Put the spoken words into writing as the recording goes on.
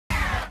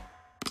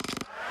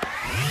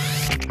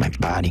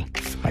body,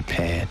 my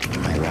pad,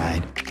 my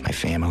ride, my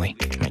family,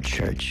 my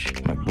church,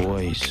 my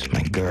boys,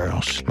 my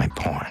girls, my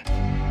porn.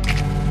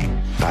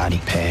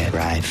 Body, pad,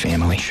 ride,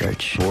 family,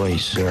 church,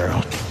 boys,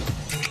 girls.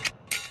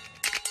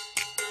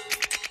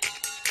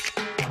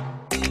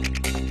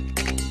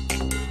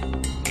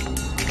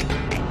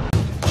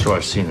 Sure,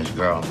 I've seen this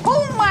girl.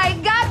 Oh my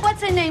God,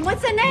 what's her name?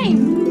 What's her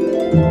name?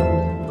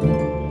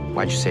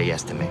 Why'd you say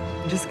yes to me?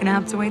 I'm just gonna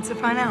have to wait to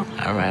find out.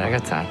 All right, I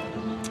got time.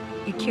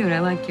 You're cute, I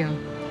like you.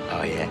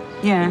 Oh, yeah?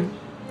 Yeah.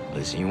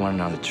 Listen, you want to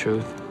know the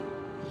truth?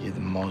 You're the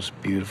most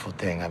beautiful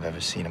thing I've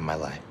ever seen in my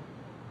life.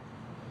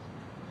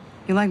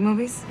 You like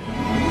movies?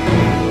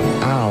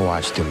 I don't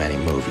watch too many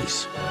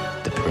movies.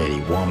 The pretty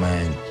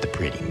woman, the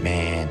pretty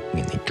man,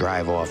 and they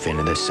drive off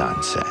into the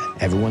sunset.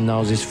 Everyone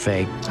knows it's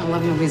fake. I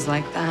love movies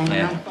like that, you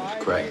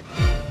know? Great.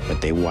 But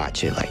they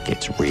watch it like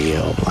it's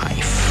real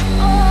life.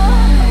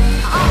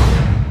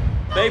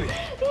 Baby,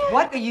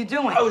 What are you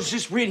doing? I was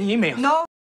just reading emails. No.